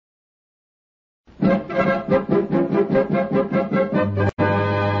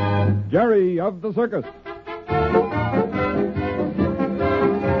Jerry of the Circus.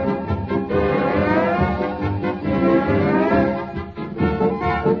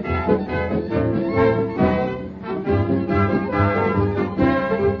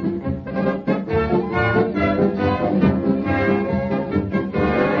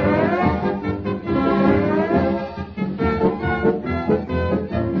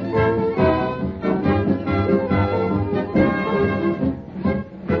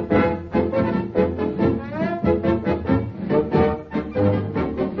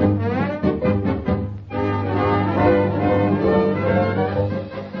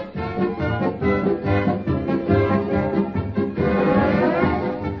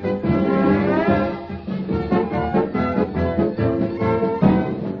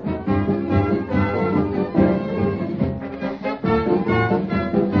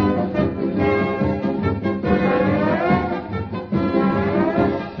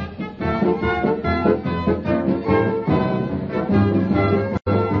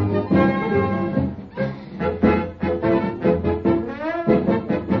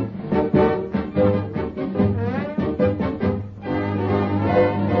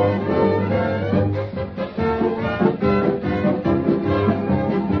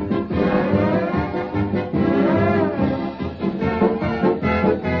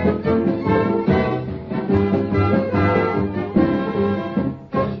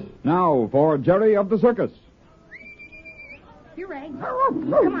 For Jerry of the Circus. Here, Rag. Come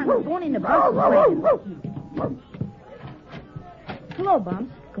on, we're going in the bus. Hello,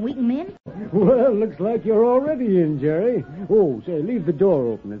 Bumps. Can we come in? Well, looks like you're already in, Jerry. Oh, say, leave the door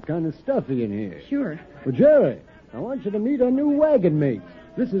open. It's kind of stuffy in here. Sure. Well, Jerry, I want you to meet our new wagon mates.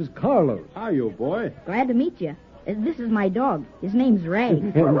 This is Carlos. How are you, boy? Glad to meet you. This is my dog. His name's Rag.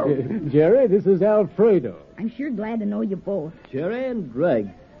 And, Jerry, this is Alfredo. I'm sure glad to know you both. Jerry and Greg.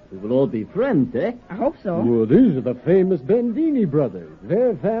 We will all be friends, eh? I hope so. Well, these are the famous Bendini brothers.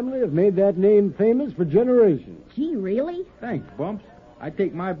 Their family have made that name famous for generations. Gee, really? Thanks, Bumps. I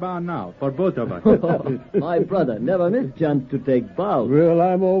take my bow now for both of us. My brother never missed chance to take bows. Well,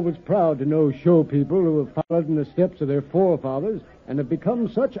 I'm always proud to know show people who have followed in the steps of their forefathers and have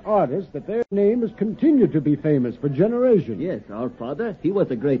become such artists that their name has continued to be famous for generations. Yes, our father, he was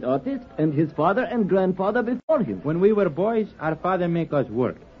a great artist, and his father and grandfather before him. When we were boys, our father make us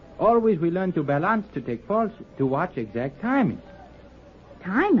work. Always we learn to balance, to take pulse, to watch exact timing.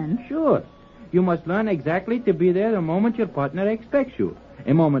 Timing? Sure. You must learn exactly to be there the moment your partner expects you.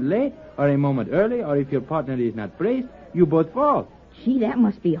 A moment late, or a moment early, or if your partner is not braced, you both fall. Gee, that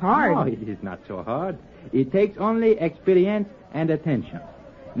must be hard. No, it is not so hard. It takes only experience and attention.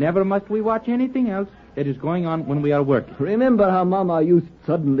 Never must we watch anything else that is going on when we are working. Remember how Mama used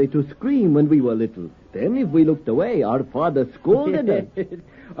suddenly to scream when we were little. Then if we looked away, our father scolded us.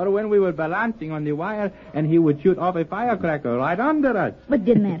 Or when we were balancing on the wire and he would shoot off a firecracker right under us. But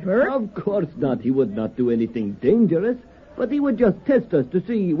didn't that hurt? Of course not. He would not do anything dangerous. But he would just test us to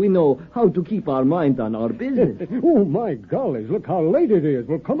see we know how to keep our minds on our business. Oh, my gollies, look how late it is.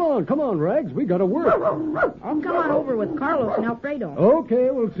 Well, come on, Rags. We got to work. I'll come on over with Carlos and Alfredo. Okay,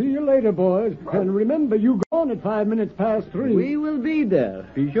 we'll see you later, boys. And remember, you go on at 5 minutes past 3. We will be there.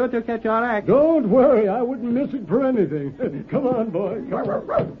 Be sure to catch our act. Don't worry. I wouldn't miss it for anything. Come on, boys.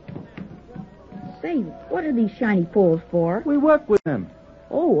 Say, what are these shiny poles for? We work with them.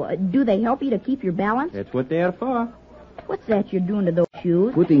 Oh, do they help you to keep your balance? That's what they are for. What's that you're doing to those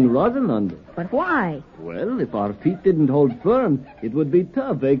shoes? Putting rosin on them. But why? Well, if our feet didn't hold firm, it would be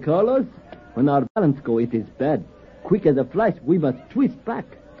tough, eh, Carlos? When our balance go, it is bad. Quick as a flash, we must twist back.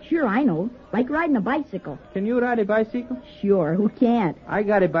 Sure, I know. Like riding a bicycle. Can you ride a bicycle? Sure, who can't? I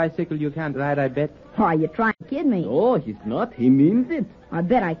got a bicycle you can't ride, I bet. Oh, you're trying to kid me. Oh, he's not. He means it. I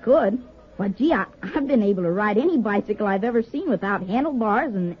bet I could. But, gee, I've been able to ride any bicycle I've ever seen without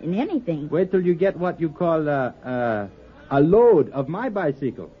handlebars and anything. Wait till you get what you call a load of my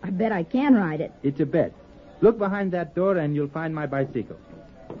bicycle. I bet I can ride it. It's a bet. Look behind that door and you'll find my bicycle.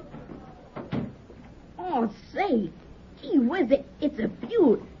 Oh, say, gee whiz, it's a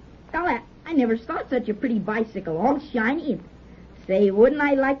beaut. Fella, I never saw such a pretty bicycle, all shiny. Say, wouldn't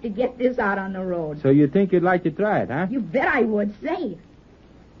I like to get this out on the road? So you think you'd like to try it, huh? You bet I would, say.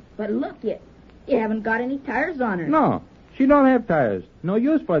 But look, you haven't got any tires on her. No, she don't have tires. No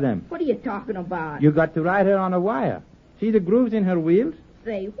use for them. What are you talking about? You got to ride her on a wire. See the grooves in her wheels?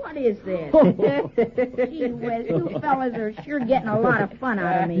 Say, what is this? Gee whiz, you fellas are sure getting a lot of fun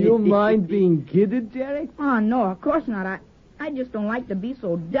out of me. You mind being kidded, Jerry? Oh, no, of course not. I just don't like to be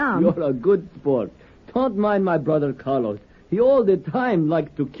so dumb. You're a good sport. Don't mind my brother Carlos. He all the time likes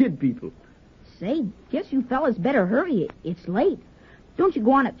to kid people. Say, guess you fellas better hurry. It's late. Don't you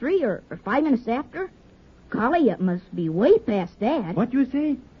go on at 3 or 5 minutes after? Golly, it must be way past that. What you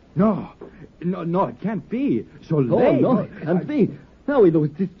say? No, it can't be. So Oh, late. no. And see, now we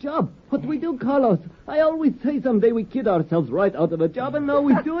lose this job. What do we do, Carlos? I always say someday we kid ourselves right out of a job, and now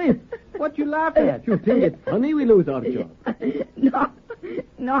we do it. What you laughing at? You think it's funny we lose our job?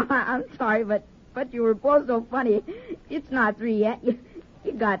 No, I'm sorry, but you were both so funny. It's not 3 yet.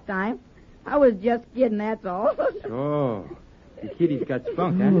 You got time. I was just kidding, that's all. Oh, the kitty's got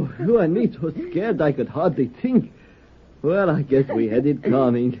spunk, huh? Oh, you and me so scared I could hardly think. Well, I guess we had it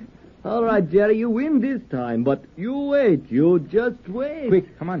coming. All right, Jerry, you win this time, but you wait. You just wait.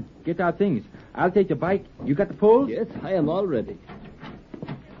 Quick, come on, get our things. I'll take the bike. You got the poles? Yes, I am all ready.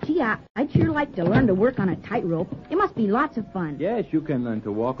 Gee, I'd sure like to learn to work on a tightrope. It must be lots of fun. Yes, you can learn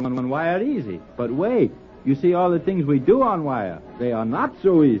to walk on wire easy. But wait, you see all the things we do on wire. They are not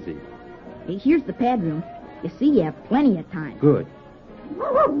so easy. Hey, here's the pad room. You see, you have plenty of time. Good.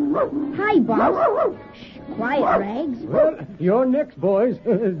 Hi, boss. Shh, quiet, Rags. Well, you're next, boys.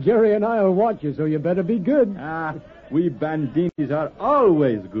 Jerry and I'll watch you, so you better be good. We bandinis are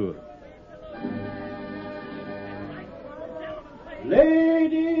always good.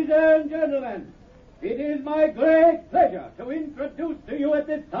 Ladies and gentlemen, it is my great pleasure to introduce to you at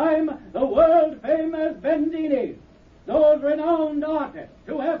this time the world-famous Bandinis, those renowned artists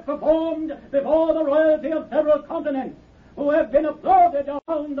who have performed before the royalty of several continents, who have been applauded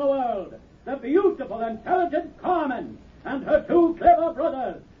around the world. The beautiful and talented Carmen and her 2 clever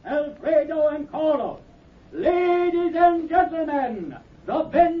brothers, Alfredo and Carlos. Ladies and gentlemen, the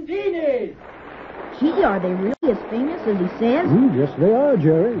Bandinis. Gee, are they really as famous as he says? Yes, they are,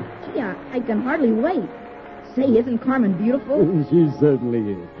 Jerry. Gee, I can hardly wait. Say, isn't Carmen beautiful? She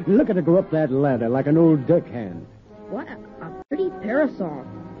certainly is. Look at her go up that ladder like an old deckhand. What a pretty parasol.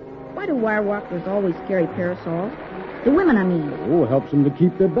 Why do wire walkers always carry parasols? The women, I mean. Oh, helps them to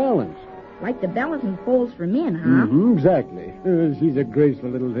keep their balance. Like the balancing poles for men, huh? Mm-hmm, exactly. She's a graceful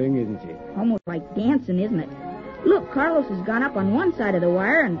little thing, isn't she? Almost like dancing, isn't it? Look, Carlos has gone up on one side of the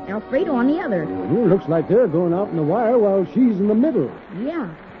wire and Alfredo on the other. Well, looks like they're going out in the wire while she's in the middle. Yeah.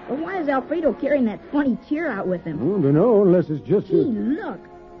 But why is Alfredo carrying that funny chair out with him? I don't know, unless it's just... Gee, look.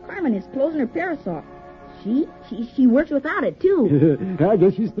 Carmen is closing her parasol. She works without it, too. I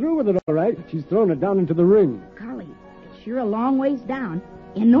guess she's through with it all right. She's thrown it down into the ring. Golly, it's sure a long ways down.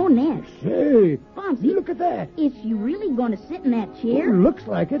 And no net. Say, Fonzie, look at that. Is she really going to sit in that chair? Oh, looks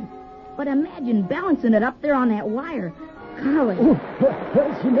like it. But imagine balancing it up there on that wire. Golly.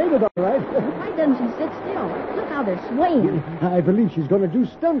 Oh, she made it all right. Why doesn't she sit still? Look how they're swaying. I believe she's going to do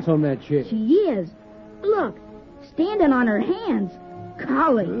stunts on that chair. She is. Look, standing on her hands.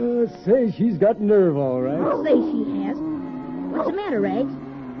 Golly. Say, she's got nerve, all right. I'll say she has. What's the matter, Rags?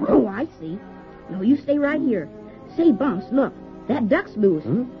 Oh, I see. No, you stay right here. Say, Bumps, look. That duck's loose.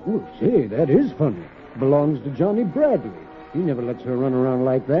 Huh? Oh, say, that is funny. Belongs to Johnny Bradley. He never lets her run around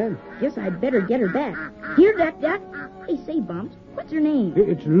like that. Guess I'd better get her back. Here, Duck. Hey, say, Bumps, what's her name?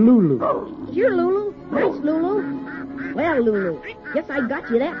 It's Lulu. You're Lulu? Nice, Lulu. Well, Lulu, guess I got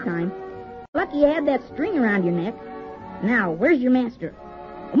you that time. Lucky you had that string around your neck. Now, where's your master?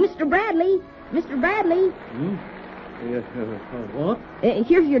 Oh, Mr. Bradley. Mr. Bradley. Yes, what?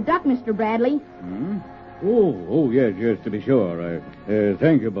 Here's your duck, Mr. Bradley. Oh, yes, to be sure.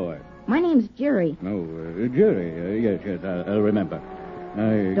 Thank you, boy. My name's Jerry. Oh, Jerry. Yes, I'll remember.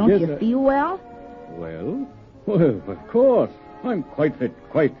 Don't you feel well? Well, of course. I'm quite fit,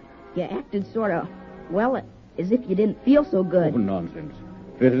 quite. You acted sort of, well, as if you didn't feel so good. Oh, nonsense.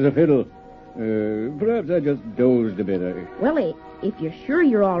 Fit as a fiddle. Perhaps I just dozed a bit. Well, if you're sure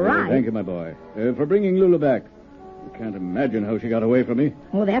you're all right. Thank you, my boy, for bringing Lulu back. You can't imagine how she got away from me.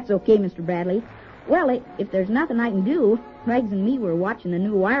 Oh, that's okay, Mr. Bradley. Well, if there's nothing I can do, Rags and me were watching the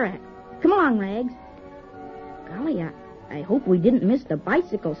new wire act. Come along, Rags. Golly, I hope we didn't miss the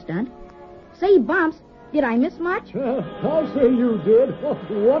bicycle stunt. Say, Bumps, did I miss much? I'll say you did.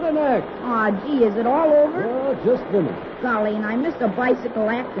 What an act. Aw, gee, is it all over? Just finished. Golly, and I missed a bicycle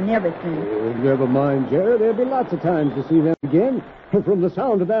act and everything. Oh, never mind, Jerry. There'll be lots of times to see them again. From the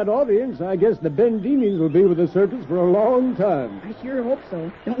sound of that audience, I guess the Bandinis will be with the circus for a long time. I sure hope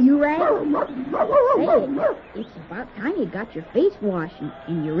so. Don't you, Rags? Say, it's about time you got your face washed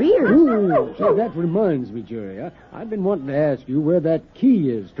and your ears. Ooh, say, that reminds me, Jerry. I've been wanting to ask you where that key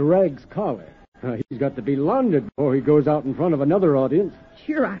is to Rag's collar. He's got to be laundered before he goes out in front of another audience.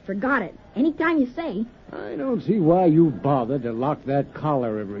 Sure, I forgot it. Anytime you say. I don't see why you bother to lock that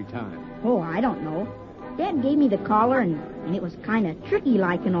collar every time. Oh, I don't know. Dad gave me the collar, and it was kind of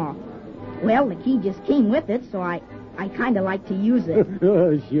tricky-like and all. Well, the key just came with it, so I I kind of like to use it.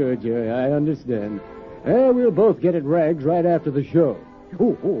 Oh, sure, Jerry, I understand. We'll both get at Rags right after the show.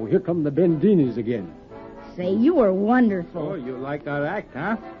 Oh, here come the Bendinis again. Say, you were wonderful. Oh, you like our act,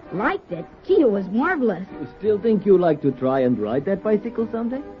 huh? Liked it. Gee, it was marvelous. You still think you like to try and ride that bicycle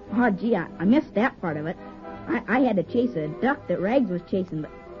someday? Oh, gee, I missed that part of it. I had to chase a duck that Rags was chasing,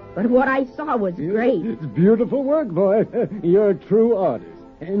 but what I saw was great. It's beautiful work, boy. You're a true artist.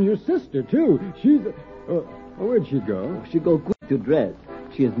 And your sister, too. She's... where'd she go? She go quick to dress.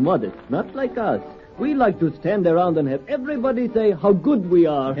 She is modest, not like us. We like to stand around and have everybody say how good we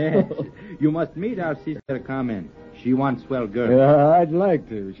are. Yes. You must meet our sister Carmen. She one swell girl. I'd like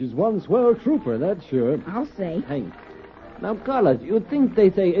to. She's one swell trooper, that's sure. I'll say. Thanks. Now, Carlos, you think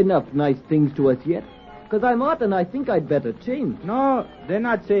they say enough nice things to us yet? Because I'm out and I think I'd better change. No, they're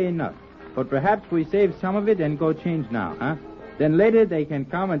not saying enough. But perhaps we save some of it and go change now, huh? Then later they can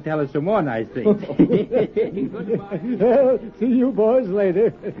come and tell us some more nice things. See you boys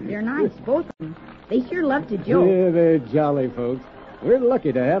later. They're nice, both of them. They sure love to joke. Yeah, they're jolly folks. We're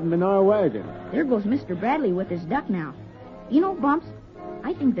lucky to have them in our wagon. There goes Mr. Bradley with his duck now. You know, Bumps,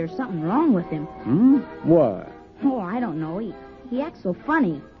 I think there's something wrong with him. Why? Oh, I don't know. He acts so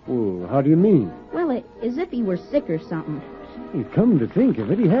funny. Oh, how do you mean? Well, as if he were sick or something. Come to think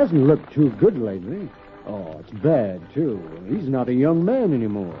of it, he hasn't looked too good lately. Oh, it's bad, too. He's not a young man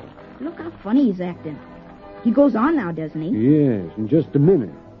anymore. Look how funny he's acting. He goes on now, doesn't he? Yes, in just a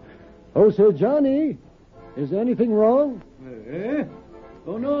minute. Oh, Sir Johnny, is there anything wrong?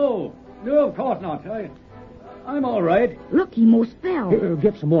 Oh, no. No, of course not. I'm all right. Look, he most fell.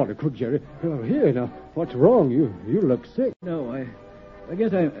 Get some water, quick, Jerry. Here, now, what's wrong? You look sick. No, I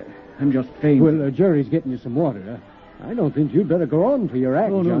guess I'm just faint. Well, Jerry's getting you some water. I don't think you'd better go on for your act,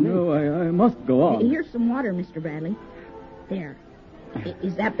 Johnny. No, I must go on. Here's some water, Mr. Bradley. There.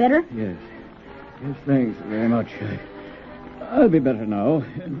 Is that better? Yes. Yes, thanks very much. I'll be better now.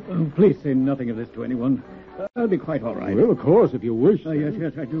 Please say nothing of this to anyone. I'll be quite all right. Well, of course, if you wish.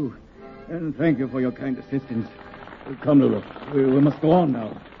 Yes, I do. And thank you for your kind assistance. Come, Lulu. We must go on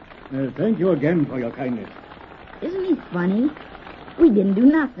now. Thank you again for your kindness. Isn't he funny? We didn't do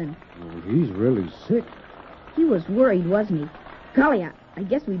nothing. Oh, he's really sick. He was worried, wasn't he? Golly, I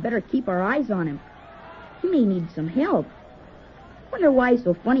guess we better keep our eyes on him. He may need some help. Wonder why he's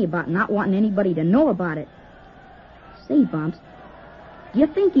so funny about not wanting anybody to know about it. Say, Bumps, do you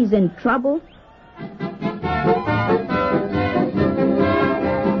think he's in trouble?